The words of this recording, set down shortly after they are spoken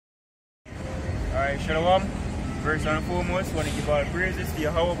Alright, Shalom. First and foremost, want to give all praises to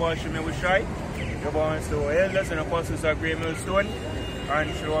Yahweh Shai, the bonds to our elders and apostles of Great Millstone.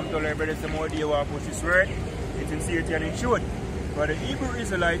 And Shalom to all our brothers and more dear who push this word in sincerity and in truth. But the Hebrew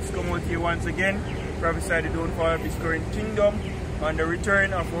Israelites come out here once again, prophesy the downfall of this current kingdom and the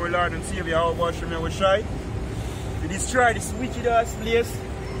return of our Lord and Savior Yahweh Shai to destroy this wicked ass place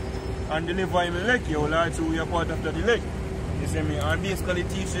and deliver him elect, your Lord, so we are part of the elect. You see me? And basically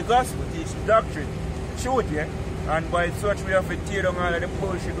teach the gospel, teach the doctrine, truth, yeah? And by such we have to tear down all of the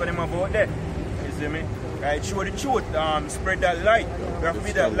bullshit what them about that. You see me? Right, show the truth, spread that light. We have to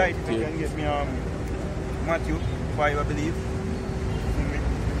be that light. If you can get me Matthew 5, I believe.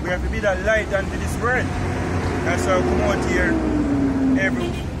 We have to be that light unto this world. That's how I come out here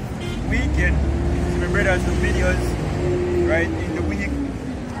every weekend. See my brothers do videos, right, in the week.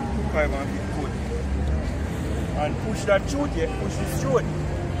 5 and 50 foot. And push that truth, yeah, push this truth.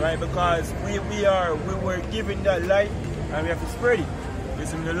 Right, because we were given that light and we have to spread it.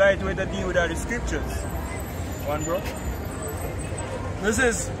 It's in the light way to deal with the scriptures. One, bro. This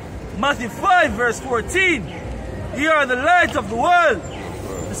is Matthew 5 verse 14. Ye are the light of the world.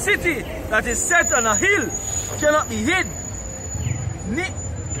 The city that is set on a hill cannot be hid.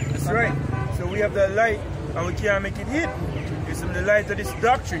 That's right. So we have the light and we can't make it hid. It's in the light of this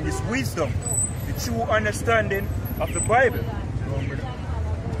doctrine, this wisdom, the true understanding of the Bible.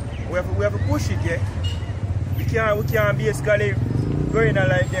 We have to push it, yeah. We can't basically go in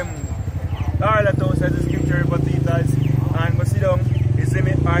like them all that us as the scripture repetitors and go sit down, you see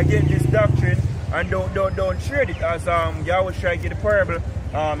me, I get this doctrine and don't trade it as Yahweh Shai get the parable,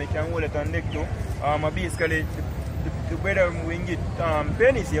 you can hold it on neck too. Basically the better we can get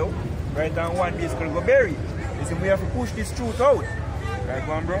pennies here, right, and one basically go bury it. You see, we have to push this truth out. Right,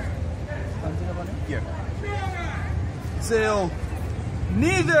 go on, bro? Yeah. So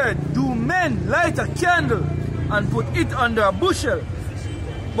neither do men light a candle and put it under a bushel,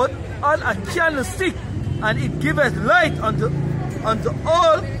 but on a candlestick, and it giveth light unto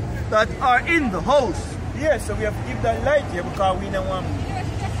all that are in the house. Yeah, so we have to give that light here because we don't want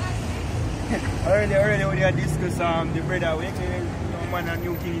earlier we had discussed the brother we man and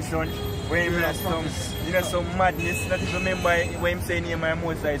New King's son where he has some madness. That is remember when him saying here my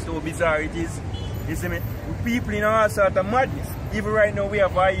most is so bizarre it is. You see me? People in all sort of madness. Even right now we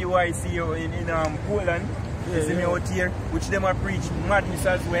have IUIC in Poland, you see me out here, which them are preach madness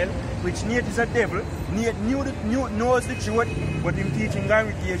as well, which Nate is a devil. Nate knows the truth, but him teaching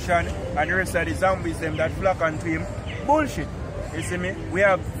congregation and the rest of the zombies them that flock onto him. Bullshit. You see me? We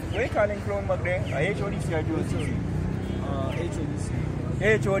have, what are you calling clown back there? HODC or JOCC?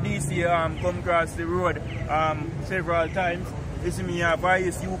 HODC come across the road several times. You see me, you have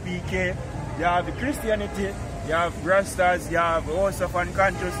ISUPK, you have the Christianity, you have Rastas, you have House of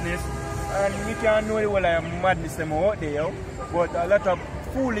Unconsciousness, and we can't know what like madness them out there, yo. But a lot of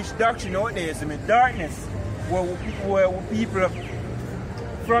foolish doctrine out there, see me, darkness, where people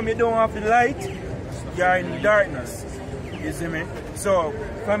from you don't have the light, you are in darkness. You see me? So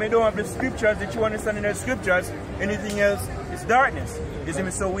from you don't have the scriptures, that you understand in the scriptures, anything else is darkness. You see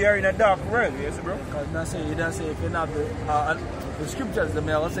me? So we are in a dark world, you see, bro? Because you don't say if you have the scriptures, the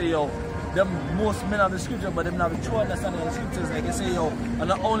may say, yo, most men have the scripture, but they don't have the true understanding of the scriptures. Like I say, yo, and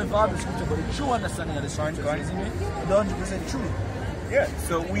not only for the scripture, but the true understanding of the scriptures. You see me? 100% true. Yeah,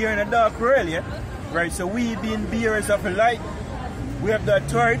 so we are in a dark world, yeah? Right, so we being bearers of a light, we have that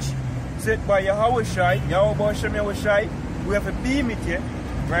torch set by Yahweh Shai, Yahweh Shai. We have to beam it here,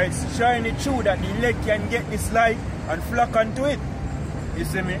 right? Shine it through that the elect can get this light and flock onto it. You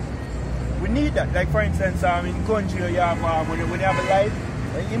see me? We need that. Like for instance, in country you have when you have a light,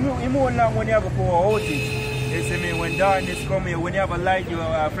 you more long when you have a power outage. You see me? When darkness come here, when you have a light, you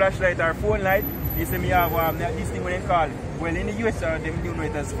have a flashlight or phone light, you see me have this thing when they call it. Well in the US them do know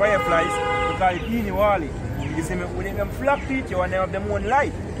it as fireflies, we call it Peony Wally. You see me? When them flock to it, you and they have their own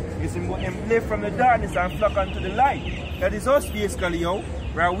light. You see me? But them live from the darkness and flock onto the light. That is us basically, yo.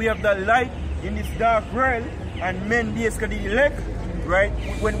 Right? We have that light in this dark world, and men basically elect, right?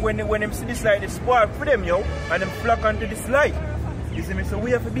 When them see this light, they spark for them, yo, and them flock onto this light. You see me? So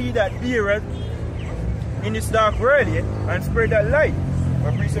we have to be that bearer in this dark world, yeah, and spread that light.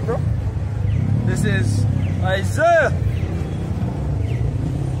 What preach it, bro? This is Isaiah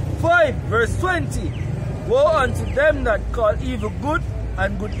 5 verse 20. Woe unto them that call evil good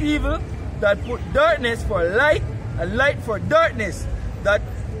and good evil, that put darkness for light and light for darkness, that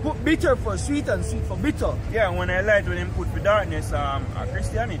put bitter for sweet and sweet for bitter. Yeah, when I light when them put for darkness,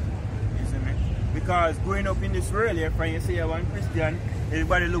 Christianity. You see me? Because growing up in this world, if you say you're one Christian,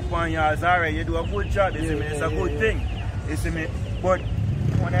 everybody look on you as alright, you do a good job, you see me? It's a good thing. You see me? But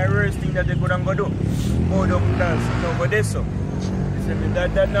one of the worst things that they could go do. Hold up dance over this. So. That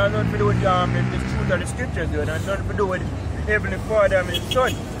has nothing to do with the truth of the scriptures, though. That has nothing to do with Heavenly Father and His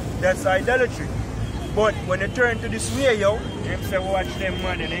Son. That's idolatry. But when they turn to this way, yo, them say, watch them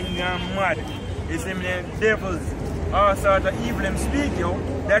man, and they gone mad. It's them devils, all sorts of evil them speak, yo.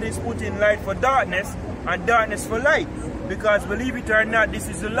 That is putting light for darkness and darkness for light. Because believe it or not, this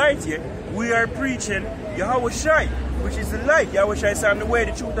is the light here. We are preaching Yahweh Shai, which is the light. Yahweh Shai said, I'm the way,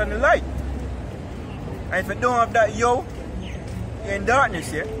 the truth, and the light. And if you don't have that, yo, you're in darkness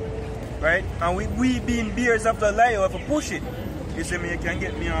here, right? And we being bears of the light, or if you push it, you see me, you can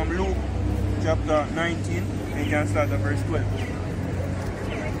get me on Luke chapter 19, and you can start at verse 12.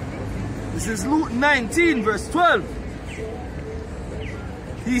 This is Luke 19, verse 12.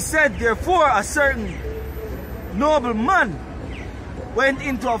 He said, therefore, a certain noble man went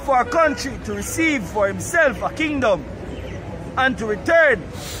into a far country to receive for himself a kingdom and to return,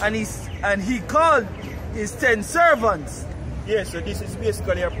 and he called his 10 servants. Yes, so this is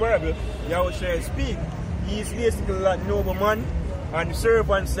basically a parable. Yahweh Shai speak. He is basically like noble man, and the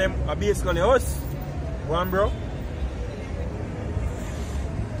servants them are basically us. One bro.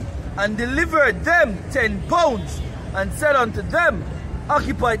 And delivered them 10 pounds, and said unto them,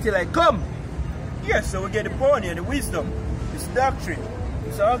 occupy till I come. Yes, so we get the pound here, the wisdom, this doctrine.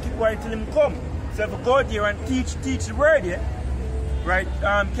 So occupy till him come. So if we go out here and teach the word here, right,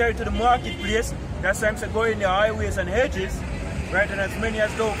 carry to the marketplace, that's why I'm saying go in the highways and hedges, right, and as many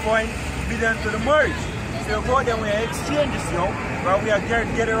as don't find, be done to the marriage. So we go out there and we exchange this, yo, right, we are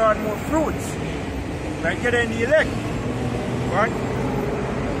get around more fruits, right, get in the elect, right?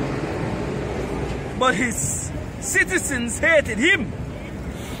 But his citizens hated him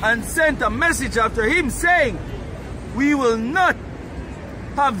and sent a message after him saying, we will not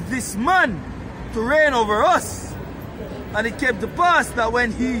have this man to reign over us. And it came to pass that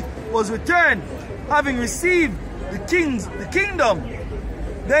when he was returned, having received the kingdom,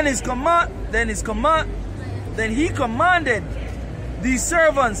 then he commanded these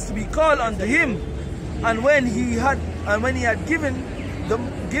servants to be called unto him. And when he had given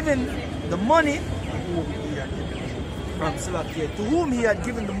the money, to whom he had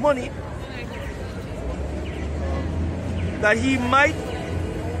given the money, that he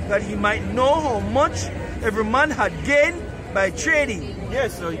might know how much every man had gained by trading.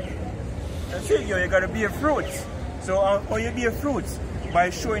 Yes, so that's it, yo. You gotta bear fruits. So how you bear fruits? By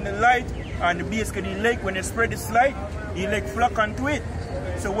showing the light, and basically the elect, when they spread this light, the elect flock onto it.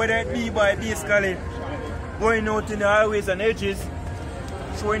 So whether it be by basically going out in the highways and edges,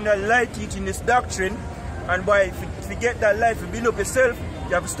 showing the light, teaching this doctrine, and by if you get that light, if you build up yourself,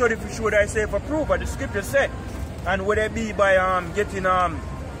 you have to study for sure that yourself approved, as the scripture said. And whether it be by getting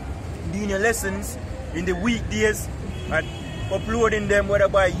doing your lessons in the weekdays and uploading them, whether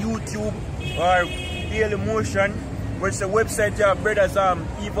by YouTube or Daily Motion, which is a website you have brothers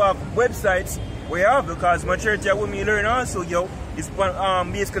Evolve websites we have, because my church here with me learn also, yo, is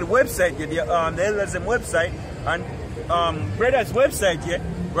basically website, the LSM website, and brothers website here,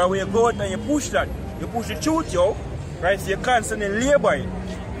 where we go out and you push that. You push the truth, yo, right? So you constantly labor it.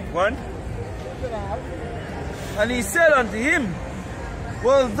 One. And he said unto him,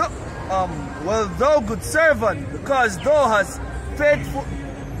 well, thou good servant, because thou hast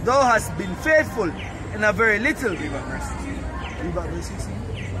been faithful in a very little.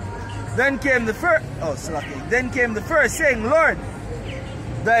 Then came the first, saying, Lord,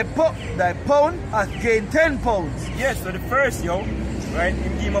 thy pound hath gained 10 pounds. Yes, so the first, yo, right,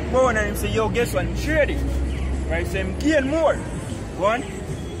 him give him a pound and him say, yo, guess what, trade it. Right, so him gain more. One.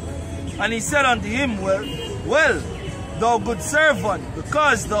 And he said unto him, well, thou good servant,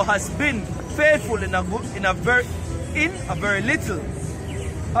 because thou hast been faithful in a very little,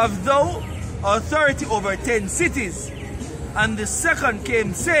 have thou authority over 10 cities. And the second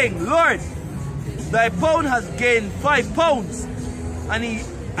came, saying, Lord, thy pound has gained 5 pounds.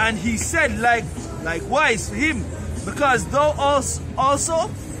 And he said likewise to him, because thou also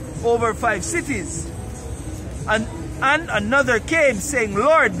over 5 cities. And another came, saying,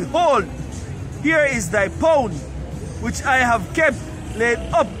 Lord, behold, here is thy pound, which I have kept laid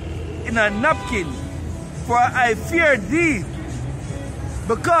up in a napkin. For I feared thee,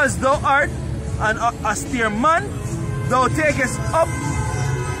 because thou art an austere man, thou takest up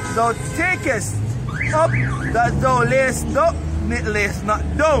that thou layest not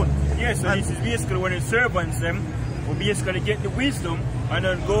down. Yes, so this is basically when the servants them will basically get the wisdom and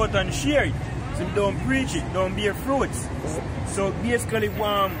then go out and share it. So don't preach it, don't bear fruits. So basically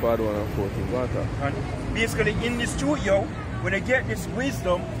basically in this truth, yo, when you get this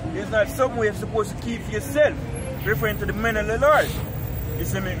wisdom, it's not something you're supposed to keep for yourself, referring to the men of the Lord. You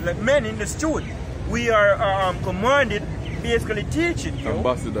see me? Like men in the street, we are commanded basically teaching.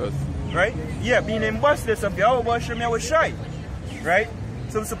 Ambassadors. Right? Yeah, being ambassadors of Yahweh Shem Yahushai. Right?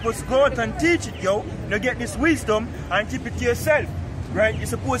 So we're supposed to go out and teach it, yo. You get this wisdom and keep it to yourself. Right? You're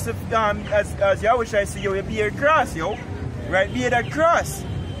supposed to, as Yahushai say, yo, you be a cross, yo. Right? Be that cross.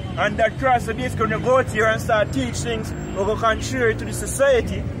 And that cross is basically going to go out here and start teach things. We're going to contrary to the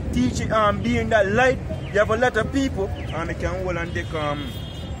society. Teach it, being that light. You have a lot of people, and I can hold and take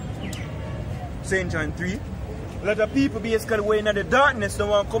St. John 3. A lot of people basically way in the darkness don't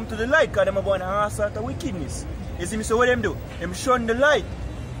want to come to the light because they're going to ask out of wickedness. You see me? So what them do? Them shun the light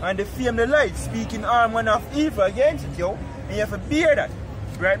and they fame the light, speaking all manner of evil against it, yo. And you have to bear that.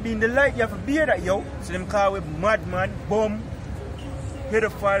 Right? Being the light, you have to bear that, yo. So them call with madman, bum,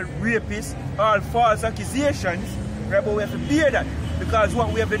 pedophile, rapist, all false accusations. Right? But we have to bear that. Because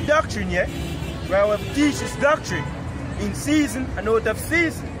what we have the doctrine here, right? We have to teach this doctrine in season and out of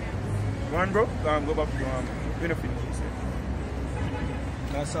season. Go on, bro. Go back to benefit.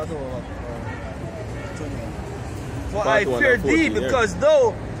 That's how for I fear thee, because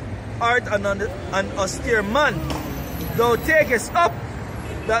thou art an austere man. Thou takest up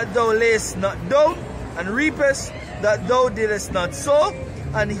that thou layest not down, and reapest that thou didst not sow.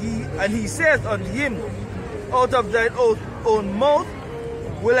 And he saith unto him, out of thine own mouth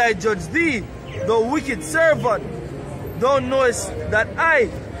will I judge thee, thou wicked servant. Thou knowest that I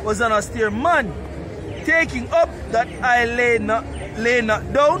was an austere man, taking up that I lay not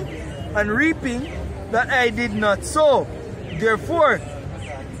down, and reaping that I did not sow. Therefore,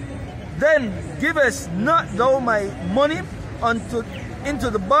 then givest not thou my money into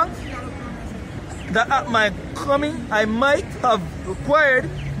the bank, that at my coming I might have required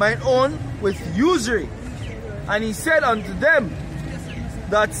mine own with usury. And he said unto them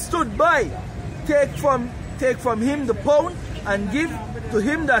that stood by, take from him the pound, and give to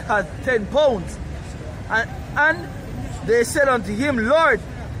him that hath 10 pounds. And they said unto him, Lord,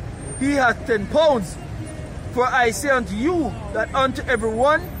 he hath 10 pounds. For I say unto you that unto every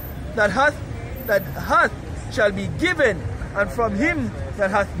one that hath shall be given, and from him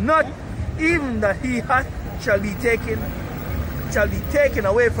that hath not, even that he hath shall be taken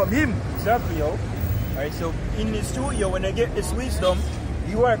away from him. Exactly, yo. Alright, so in this studio, when I get this wisdom,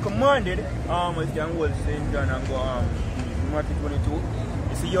 you are commanded, as John was saying, John, and go Matthew 22.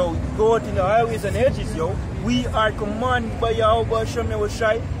 You see, yo, go out in the highways and hedges, yo. We are commanded by Yahweh Shem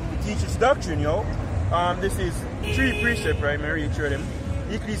Yahushai to teach this doctrine, yo. This is 3 precepts, right? I read through them.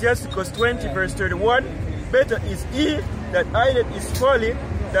 Ecclesiasticus 20, verse 31. Better is he that hideth his folly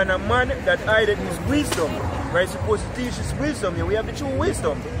than a man that hideth his wisdom. Right? Supposed to teach his wisdom. Yeah, we have the true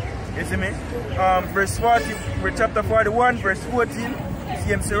wisdom. You see me? Verse 40, chapter 41, verse 14. See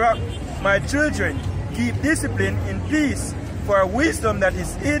him say, my children, keep discipline in peace, for wisdom that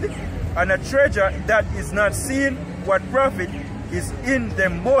is hid, and a treasure that is not seen, what profit is in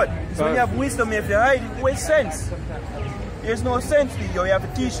them both. So when you have wisdom, if you hide it, what sense? There's no sense to you. You have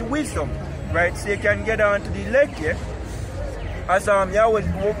to teach wisdom, right? So you can get on to the elect here. As Yahweh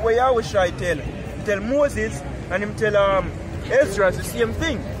tell Moses, and him tell Ezra the same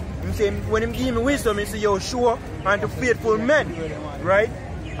thing. Him say, when him give me wisdom, he say, yo, sure, and to faithful men, right?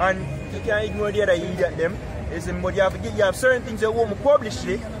 And you can't ignore the other idiot them. But you have certain things you won't publish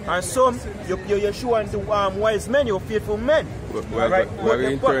it, and some you're sure unto wise men, you're faithful men. We're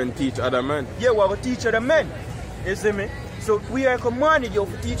going to turn teach other men. Yeah, we're going to teach other men. You see me? So we are commanded you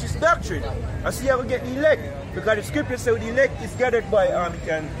to teach this doctrine. And see how we get the elect. Because the scripture says the elect is gathered by I'm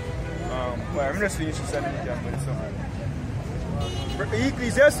just finishing something.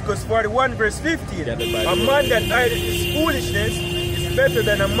 Ecclesiasticus 41 verse 15. A man that hideth his foolishness is better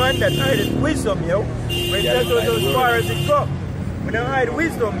than a man that hideth wisdom, yo. When that goes as far as it goes. When I hide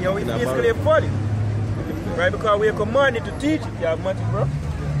wisdom, yo, it's basically a folly. Right? Because we are commanded to teach it. You have Matthew, bro?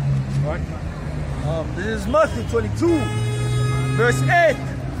 What? This is Matthew 22, verse 8.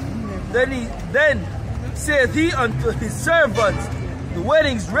 Then saith he unto his servants, the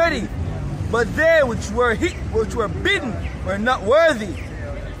wedding's ready, but they which were bidden were not worthy.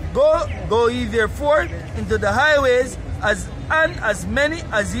 Go ye therefore into the highways, and as many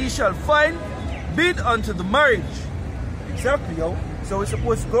as ye shall find, bid unto the marriage. Exactly, yo. So we're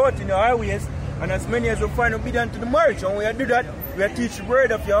supposed to go out in the highways, and as many as we find will be done to the marriage. And when we do that, we teach the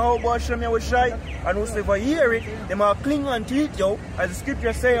word of Yahweh Shem Yahushai, and whosoever hear it, they might cling unto it, yo. As the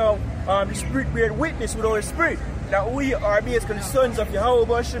scripture say, the spirit bear witness with our spirit, that we are basically sons of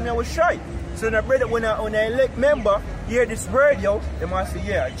Yahweh Shem Yahushai. So now, brother, when an elect member hear this word, yo, they must say,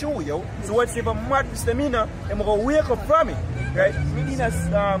 yeah, true, yo. So whatever madness them in, they must go wake up from it, right? Meaning as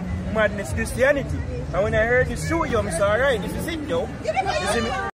madness Christianity. And when I heard you shoot you, I said, alright, this is it though. You see me?